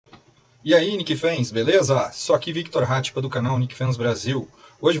E aí, Knicks fans, beleza? Sou aqui Victor Hatschbach do canal Knicks Fans Brasil.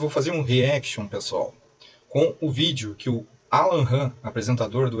 Hoje vou fazer um reaction, pessoal, com o vídeo que o Alan Hahn,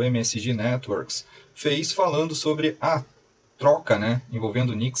 apresentador do MSG Networks, fez falando sobre a troca,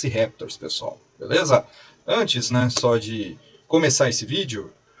 envolvendo Knicks e Raptors, pessoal. Beleza? Antes, só de começar esse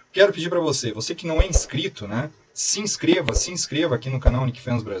vídeo, quero pedir para você que não é inscrito, se inscreva aqui no canal Knicks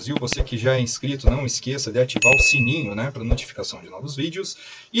Fans Brasil. Você que já é inscrito, não esqueça de ativar o sininho, para notificação de novos vídeos.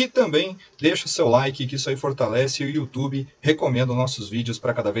 E também deixa o seu like, que isso aí fortalece o YouTube, recomenda nossos vídeos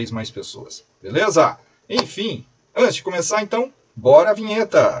para cada vez mais pessoas. Beleza? Enfim, antes de começar então, bora a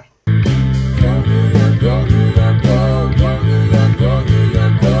vinheta!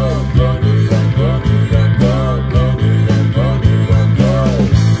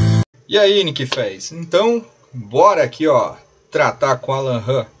 E aí, Knicks fans? Então, bora aqui, tratar com Alan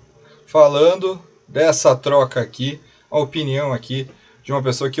Hahn, falando dessa troca aqui, a opinião aqui de uma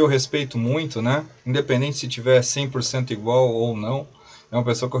pessoa que eu respeito muito, independente se tiver 100% igual ou não, é uma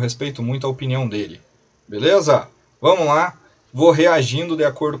pessoa que eu respeito muito a opinião dele. Beleza? Vamos lá, vou reagindo de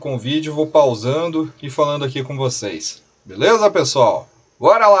acordo com o vídeo, vou pausando e falando aqui com vocês. Beleza, pessoal?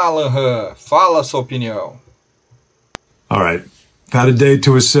 Bora lá, Alan Hahn, fala a sua opinião. All right. Had a day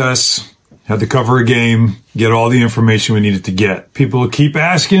to assess, had to cover a game, get all the information we needed to get. People keep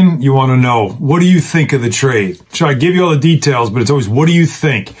asking, you want to know, what do you think of the trade? Sure, I give you all the details, but it's always, what do you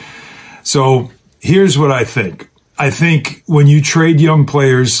think? So here's what I think. I think when you trade young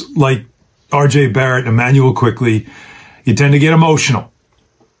players like RJ Barrett, Immanuel Quickley, you tend to get emotional.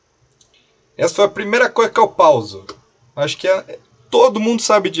 Essa foi a primeira coisa que eu pauso. Acho que todo mundo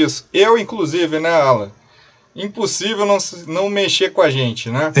sabe disso. Eu, inclusive, Alan? Impossível não mexer com a gente,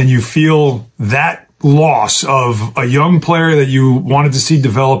 And you feel that loss of a young player that you wanted to see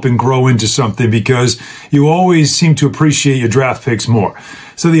develop and grow into something because you always seem to appreciate your draft picks more.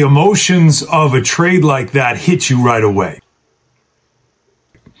 So the emotions of a trade like that hit you right away.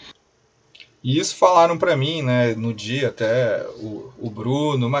 E isso falaram pra mim, no dia até o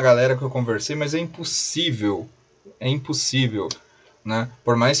Bruno, uma galera que eu conversei, mas é impossível,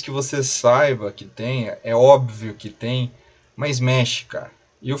 Por mais que você saiba que tem, é óbvio que tem, mas mexe, cara.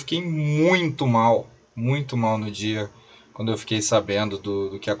 E eu fiquei muito mal no dia, quando eu fiquei sabendo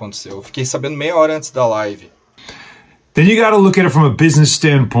do que aconteceu. Eu fiquei sabendo meia hora antes da live. Then you got to look at it from a business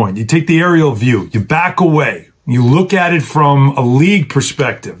standpoint. You take the aerial view, you back away. You look at it from a league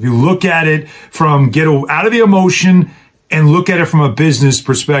perspective. You look at it from get out of the emotion and look at it from a business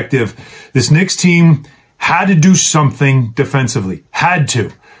perspective. This Knicks team had to do something defensively. Had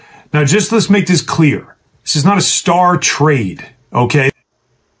to. Now, just let's make this clear. This is not a star trade, okay?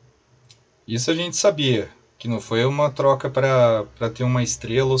 Isso a gente sabia, que não foi uma troca para ter uma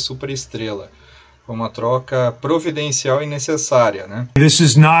estrela ou superestrela. Foi uma troca providencial e necessária, This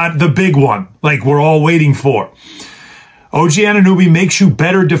is not the big one, like we're all waiting for. OG Anunoby makes you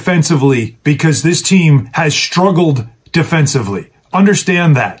better defensively because this team has struggled defensively.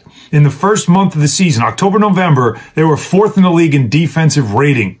 Understand that. In the first month of the season, October, November, they were 4th in the league in defensive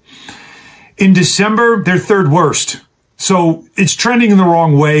rating. In December, they're 3rd worst. So it's trending in the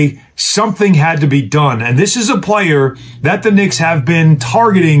wrong way. Something had to be done. And this is a player that the Knicks have been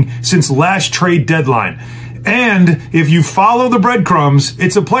targeting since last trade deadline. And if you follow the breadcrumbs,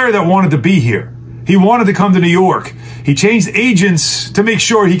 it's a player that wanted to be here. He wanted to come to New York. He changed agents to make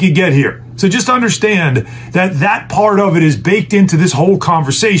sure he could get here. So just understand that that part of it is baked into this whole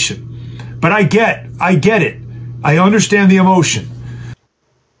conversation. But I get it. I understand the emotion.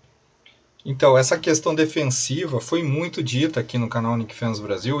 Então, essa questão defensiva foi muito dita aqui no canal Knicks Fans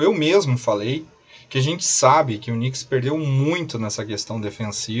Brasil. Eu mesmo falei que a gente sabe que o Knicks perdeu muito nessa questão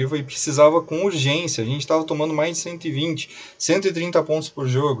defensiva e precisava com urgência. A gente estava tomando mais de 120, 130 pontos por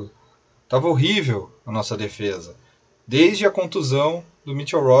jogo. Tava horrível a nossa defesa. Desde a contusão do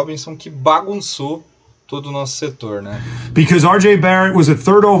Mitchell Robinson, que bagunçou todo o nosso setor, Because RJ Barrett was a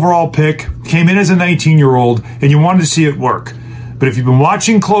 3rd overall pick, came in as a 19-year-old, and you wanted to see it work. But if you've been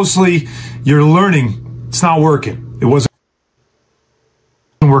watching closely, you're learning it's not working. It wasn't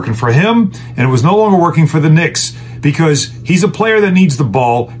working for him, and it was no longer working for the Knicks because he's a player that needs the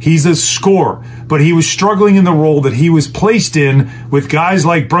ball. He's a scorer, but he was struggling in the role that he was placed in with guys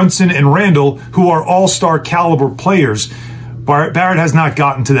like Brunson and Randall, who are all-star caliber players. Barrett has not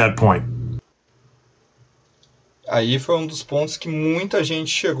gotten to that point. Aí foi um dos pontos que muita gente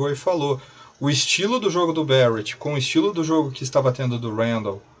chegou e falou. O estilo do jogo do Barrett com o estilo do jogo que estava tendo do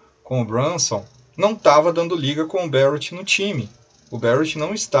Randall com o Brunson não estava dando liga com o Barrett no time. O Barrett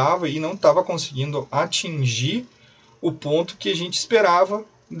não estava conseguindo atingir o ponto que a gente esperava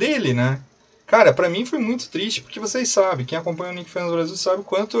dele, Cara, pra mim foi muito triste, porque vocês sabem, quem acompanha o Knicks Fans Brasil sabe o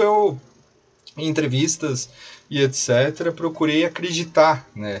quanto eu em entrevistas e etc, procurei acreditar,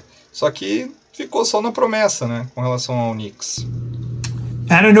 né? Só que ficou só na promessa, né, com relação ao Knicks.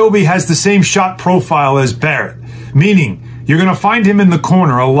 Anunoby has the same shot profile as Barrett, meaning you're going to find him in the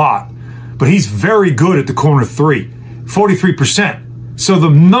corner a lot, but he's very good at the corner three, 43%. So the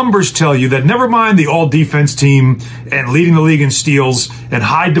numbers tell you that never mind the all-defense team and leading the league in steals and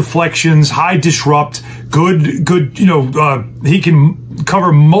high deflections, high disrupt, good, he can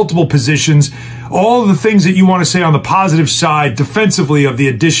cover multiple positions. All the things that you want to say on the positive side defensively of the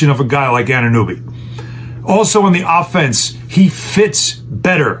addition of a guy like Anunoby. Also on the offense, he fits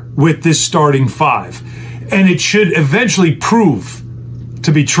better with this starting five. And it should eventually prove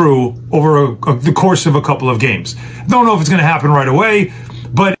to be true over the course of a couple of games. Don't know if it's going to happen right away,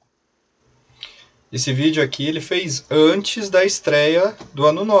 but... Esse vídeo aqui ele fez antes da estreia do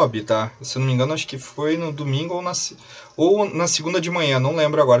Anunoby, tá? Se eu não me engano, acho que foi no domingo ou na segunda de manhã, não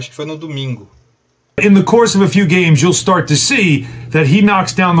lembro agora, acho que foi no domingo. In the course of a few games, you'll start to see that he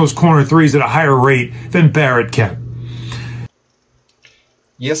knocks down those corner threes at a higher rate than Barrett can.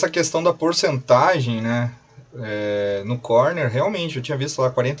 E essa questão da porcentagem, né? No corner, realmente, eu tinha visto lá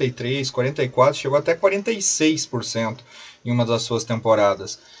 43, 44, chegou até 46% em uma das suas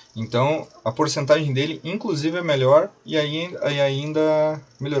temporadas. Então, a porcentagem dele, inclusive, é melhor e ainda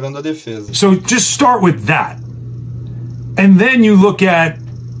melhorando a defesa. So just start with that. And then you look at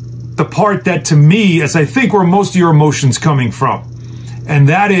the part that, to me, as I think where most of your emotions coming from. And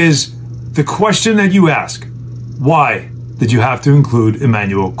that is the question that you ask. Why did you have to include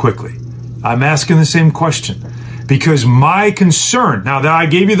Immanuel Quickley? I'm asking the same question because my concern, now that I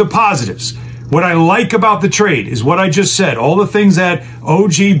gave you the positives, what I like about the trade is what I just said, all the things that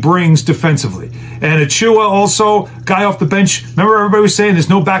OG brings defensively. And Achiuwa also, guy off the bench, remember everybody was saying there's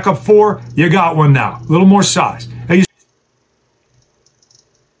no backup four? You got one now, a little more size.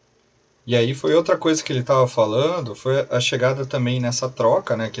 E aí foi outra coisa que ele estava falando, foi a chegada também nessa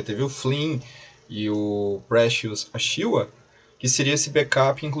troca, né, que teve o Flynn e o Precious Achiuwa, que seria esse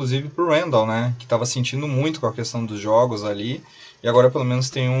backup, inclusive, para o Randall, né? Que estava sentindo muito com a questão dos jogos ali. E agora, pelo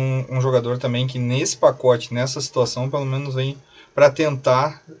menos, tem um jogador também que, nesse pacote, nessa situação, pelo menos, vem para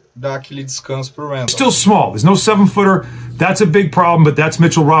tentar dar aquele descanso para o Randall. Still small. There's no 7-footer. That's a big problem, but that's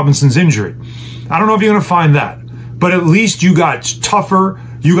Mitchell Robinson's injury. I don't know if you're going to find that. But at least you got tougher,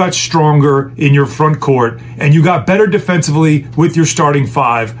 you got stronger in your front court, and you got better defensively with your starting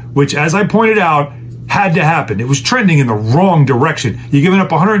five, which, as I pointed out, had to happen. It was trending in the wrong direction. You're giving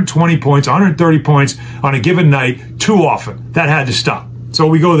up 120 points, 130 points on a given night too often. That had to stop. So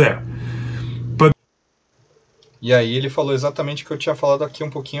we go there. But... E aí ele falou exatamente o que eu tinha falado aqui um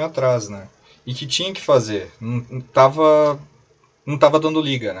pouquinho atrás, né? E que tinha que fazer. Não tava dando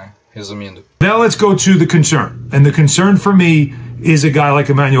liga, né? Resumindo. Now let's go to the concern. And the concern for me is a guy like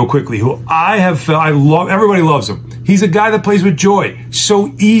Immanuel Quickley, who I love, everybody loves him. He's a guy that plays with joy.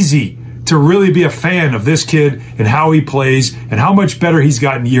 So easy to really be a fan of this kid and how he plays and how much better he's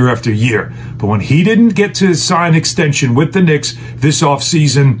gotten year after year. But when he didn't get to sign extension with the Knicks this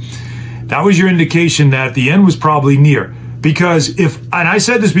offseason, that was your indication that the end was probably near. Because and I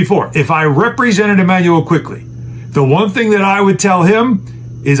said this before, if I represented Immanuel Quickley, the one thing that I would tell him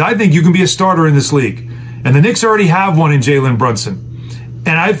is I think you can be a starter in this league. And the Knicks already have one in Jalen Brunson.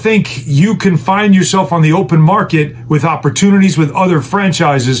 And I think you can find yourself on the open market with opportunities with other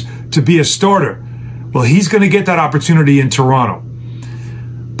franchises to be a starter. Well, he's going to get that opportunity in Toronto.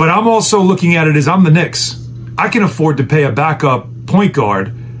 But I'm also looking at it as I'm the Knicks. I can afford to pay a backup point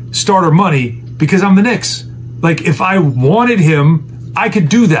guard starter money because I'm the Knicks. Like, if I wanted him, I could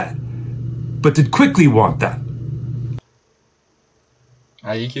do that. But did Quickley want that?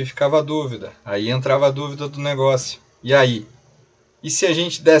 Aí que ficava a dúvida. Aí entrava a dúvida do negócio. E aí? E se a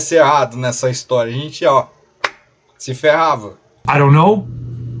gente desse errado nessa história? A gente, se ferrava. I don't know.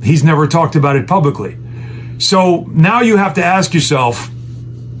 He's never talked about it publicly. So now you have to ask yourself,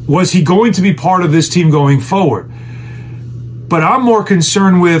 was he going to be part of this team going forward? But I'm more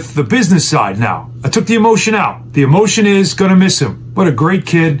concerned with the business side now. I took the emotion out. The emotion is going to miss him. What a great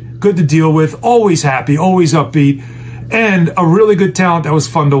kid, good to deal with, always happy, always upbeat, and a really good talent that was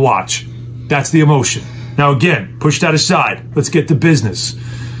fun to watch. That's the emotion. Now again, push that aside. Let's get to business.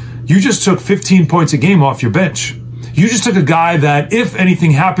 You just took 15 points a game off your bench. You just took a guy that, if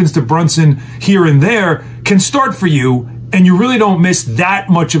anything happens to Brunson here and there, can start for you, and you really don't miss that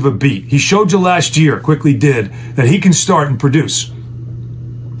much of a beat. He showed you last year, Quickley did, that he can start and produce.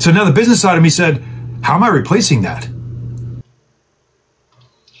 So now the business side of me said, how am I replacing that?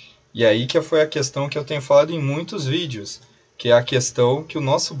 E aí que foi a questão que eu tenho falado em muitos vídeos, que é a questão que o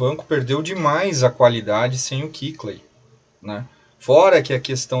nosso banco perdeu demais a qualidade sem o Quickley, né? Fora que a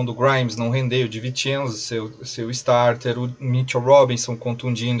questão do Grimes não render, o DiVincenzo, seu starter, o Mitchell Robinson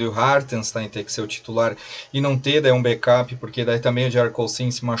contundindo e o Hartenstein ter que ser o titular e não ter daí um backup, porque daí também o J.R.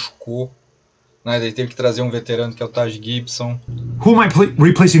 Colson se machucou, né? Daí teve que trazer um veterano que é o Taj Gibson. Who am I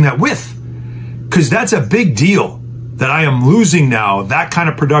replacing that with? Because that's a big deal that I am losing now, that kind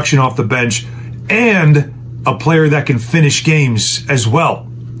of production off the bench, and a player that can finish games as well.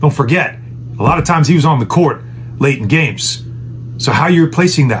 Don't forget, a lot of times he was on the court late in games. So how are you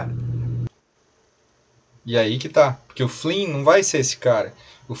replacing that? E aí que tá, porque o Flynn não vai ser esse cara.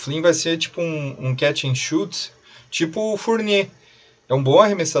 O Flynn vai ser tipo um catch and shoot, tipo o Fournier. É um bom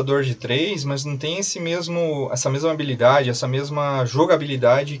arremessador de 3, mas não tem essa mesma habilidade, essa mesma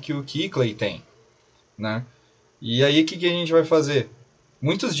jogabilidade que o Quickley tem, né? E aí o que a gente vai fazer?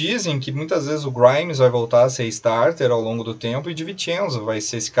 Muitos dizem que muitas vezes o Grimes vai voltar a ser starter ao longo do tempo e o DiVincenzo vai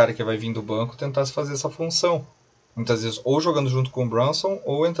ser esse cara que vai vir do banco tentar fazer essa função. Muitas vezes ou jogando junto com o Brunson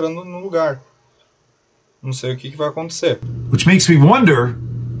ou entrando no lugar. Não sei o que vai acontecer. Which makes me wonder,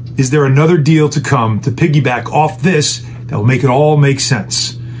 is there another deal to come to piggyback off this that will make it all make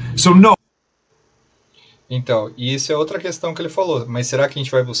sense? So no. Então, e isso é outra questão que ele falou. Mas será que a gente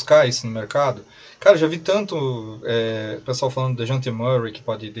vai buscar isso no mercado? Cara, já vi tanto pessoal falando da Dejounte Murray, que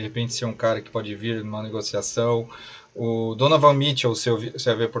pode de repente ser um cara que pode vir numa negociação. O Donovan Mitchell, se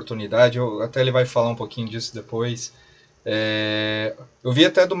haver oportunidade, até ele vai falar um pouquinho disso depois. Eu vi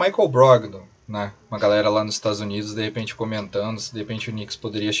até do Michael Brogdon, né? Uma galera lá nos Estados Unidos, de repente comentando se de repente o Knicks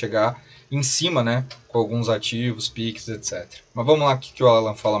poderia chegar em cima, né? Com alguns ativos, picks, etc. Mas vamos lá, o que o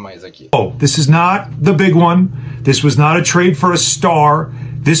Alan fala mais aqui. Oh, this is not the big one. This was not a trade for a star.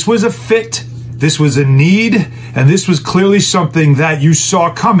 This was a fit. This was a need, and this was clearly something that you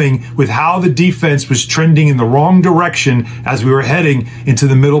saw coming with how the defense was trending in the wrong direction as we were heading into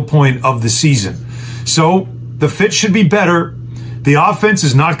the middle point of the season. So the fit should be better. The offense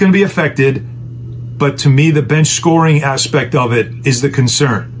is not going to be affected, but to me, the bench scoring aspect of it is the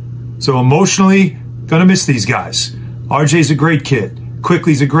concern. So emotionally, going to miss these guys. RJ's a great kid.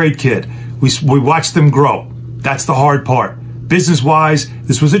 Quickley's a great kid. We watched them grow. That's the hard part. Business-wise,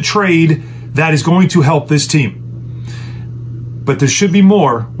 this was a trade that is going to help this team. But there should be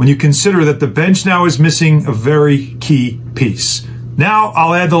more when you consider that the bench now is missing a very key piece. Now,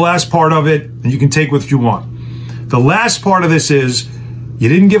 I'll add the last part of it, and you can take what you want. The last part of this is you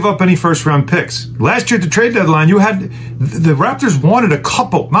didn't give up any first-round picks. Last year at the trade deadline, you had the Raptors wanted a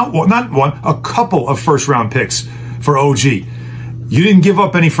couple, not one, a couple of first-round picks for OG. You didn't give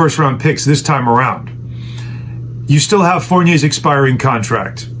up any first-round picks this time around. You still have Fournier's expiring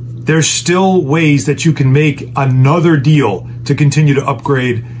contract. There's still ways that you can make another deal to continue to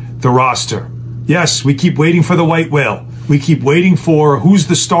upgrade the roster. Yes, we keep waiting for the white whale. We keep waiting for who's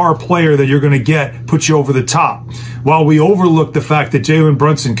the star player that you're going to get, put you over the top, while we overlook the fact that Jalen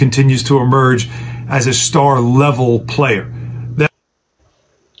Brunson continues to emerge as a star-level player.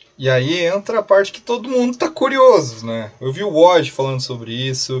 E aí entra a parte que todo mundo tá curioso, né? Eu vi o Woj falando sobre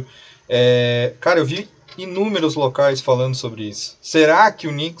isso. Cara, eu vi inúmeros locais falando sobre isso. Será que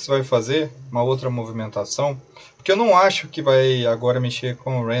o Knicks vai fazer uma outra movimentação? Porque eu não acho que vai agora mexer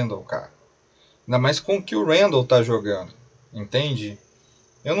com o Randle, cara. Ainda mais com o que o Randle tá jogando. Entende?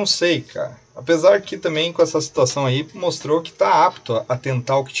 Eu não sei, cara. Apesar que também com essa situação aí mostrou que tá apto a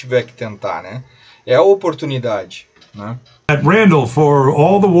tentar o que tiver que tentar, né? É a oportunidade, né? At Randle, for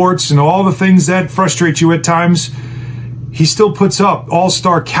all the warts and all the things that frustrate you at times, he still puts up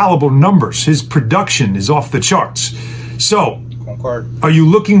all-star caliber numbers. His production is off the charts. So, Concordo. Are you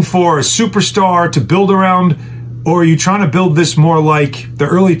looking for a superstar to build around, or are you trying to build this more like the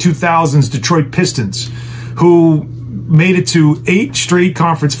early 2000s Detroit Pistons, who made it to 8 straight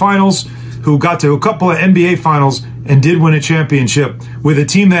conference finals, who got to a couple of NBA finals, and did win a championship with a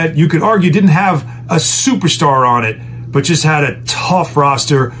team that you could argue didn't have a superstar on it, but just had a tough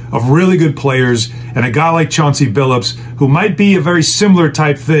roster of really good players and a guy like Chauncey Billups, who might be a very similar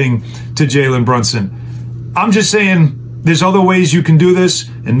type thing to Jalen Brunson. I'm just saying there's other ways you can do this,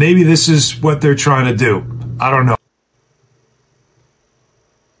 and maybe this is what they're trying to do. I don't know.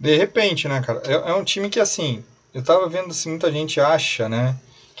 De repente, né, cara? É um time que, assim, eu tava vendo assim, muita gente acha, né,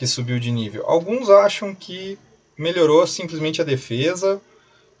 que subiu de nível. Alguns acham que melhorou simplesmente a defesa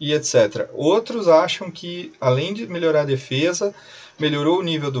e etc. Outros acham que, além de melhorar a defesa, melhorou o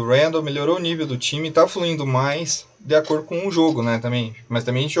nível do Randle, melhorou o nível do time, tá fluindo mais de acordo com o jogo, né, também. Mas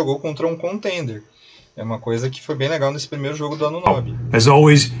também a gente jogou contra um contender. É uma coisa que foi bem legal nesse primeiro jogo do Anunoby. As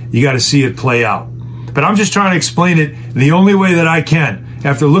always, you got to see it play out. But I'm just trying to explain it the only way that I can.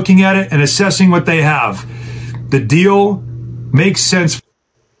 After looking at it and assessing what they have, the deal makes sense.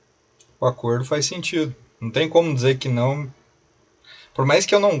 O acordo faz sentido. Não tem como dizer que não Por mais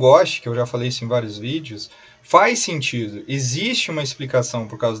que eu não goste, que eu já falei isso em vários vídeos, faz sentido. Existe uma explicação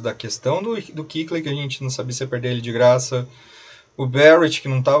por causa da questão do Quickley, que a gente não sabia se ia perder ele de graça, o Barrett, que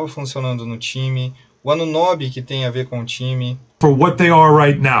não estava funcionando no time, o Anunoby, que tem a ver com o time. For what they are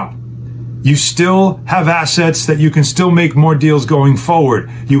right now. You still have assets that you can still make more deals going forward.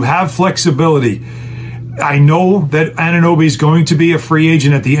 You have flexibility. I know that Anunoby is going to be a free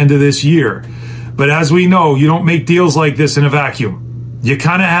agent at the end of this year. But as we know, you don't make deals like this in a vacuum. You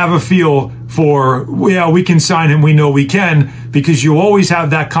kind of have a feel for, yeah, we can sign him, we know we can, because you always have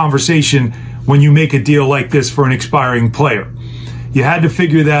that conversation when you make a deal like this for an expiring player. You had to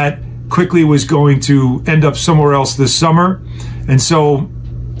figure that Quickley was going to end up somewhere else this summer. And so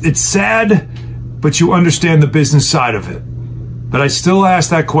it's sad, but you understand the business side of it. But I still ask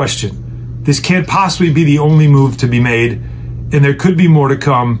that question. This can't possibly be the only move to be made, and there could be more to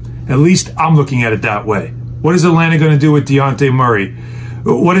come. At least I'm looking at it that way. What is Atlanta going to do with Dejounte Murray?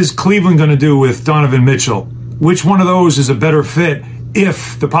 What is Cleveland going to do with Donovan Mitchell? Which one of those is a better fit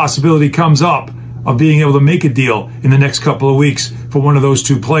if the possibility comes up of being able to make a deal in the next couple of weeks for one of those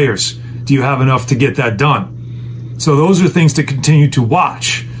two players? Do you have enough to get that done? So those are things to continue to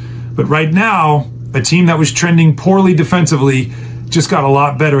watch. But right now, a team that was trending poorly defensively just got a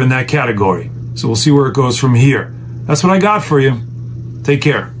lot better in that category. So we'll see where it goes from here. That's what I got for you. Take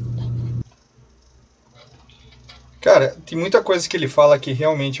care. Cara, tem muita coisa que ele fala que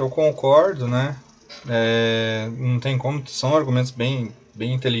realmente eu concordo, né? Não tem como, são argumentos bem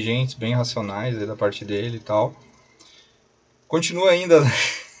inteligentes, bem racionais aí da parte dele e tal. Continua ainda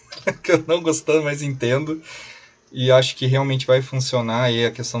que eu não gostando, mas entendo. E acho que realmente vai funcionar aí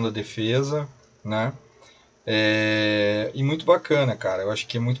a questão da defesa, né? E muito bacana, cara. Eu acho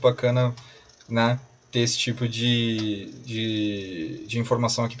que é muito bacana, né, ter esse tipo de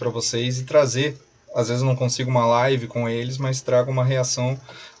informação aqui para vocês e trazer. Às vezes eu não consigo uma live com eles, mas trago uma reação,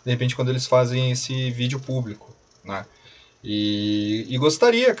 de repente, quando eles fazem esse vídeo público, né? E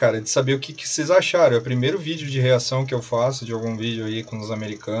gostaria, cara, de saber o que vocês acharam. É o primeiro vídeo de reação que eu faço de algum vídeo aí com os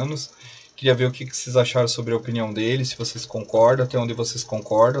americanos. Queria ver o que vocês acharam sobre a opinião deles, se vocês concordam, até onde vocês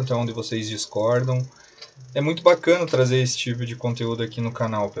concordam, até onde vocês discordam. É muito bacana trazer esse tipo de conteúdo aqui no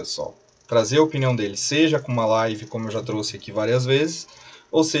canal, pessoal. Trazer a opinião deles, seja com uma live, como eu já trouxe aqui várias vezes,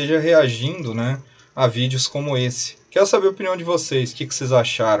 ou seja, reagindo, né, a vídeos como esse. Quero saber a opinião de vocês, o que vocês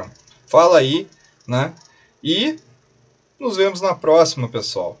acharam. Fala aí, né? E nos vemos na próxima,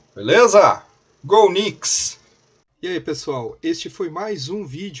 pessoal. Beleza? Go Knicks! E aí, pessoal, este foi mais um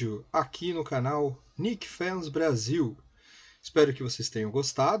vídeo aqui no canal Knicks Fans Brasil. Espero que vocês tenham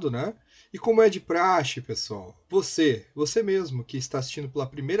gostado, né? E como é de praxe, pessoal, você mesmo que está assistindo pela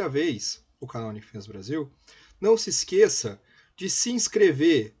primeira vez o canal Knicks Fans Brasil, não se esqueça de se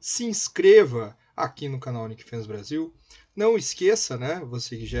inscrever, se inscreva aqui no canal Knicks Fans Brasil. Não esqueça, né,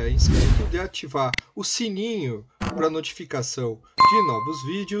 você que já é inscrito, de ativar o sininho para notificação de novos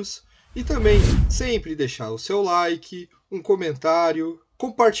vídeos. E também sempre deixar o seu like, um comentário,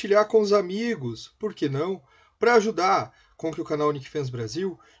 compartilhar com os amigos, por que não? Para ajudar com que o canal Knicks Fans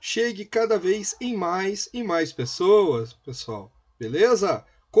Brasil chegue cada vez em mais e mais pessoas, pessoal. Beleza?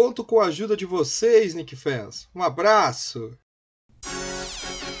 Conto com a ajuda de vocês, Knicks Fans. Um abraço!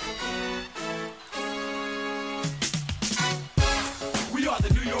 We are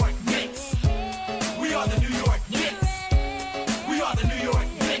the New York Knicks. We are the New York Knicks. We are the New York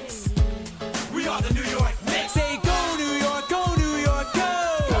Knicks. We are the New York Knicks. Say go New York, go New York, go.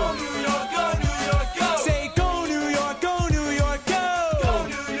 Go New York, go New York, go. Say go New York, go New York, go. Go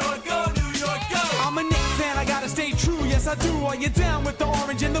New York, go New York, go. I'm a Knicks fan, I gotta stay true, yes I do. Are you down with the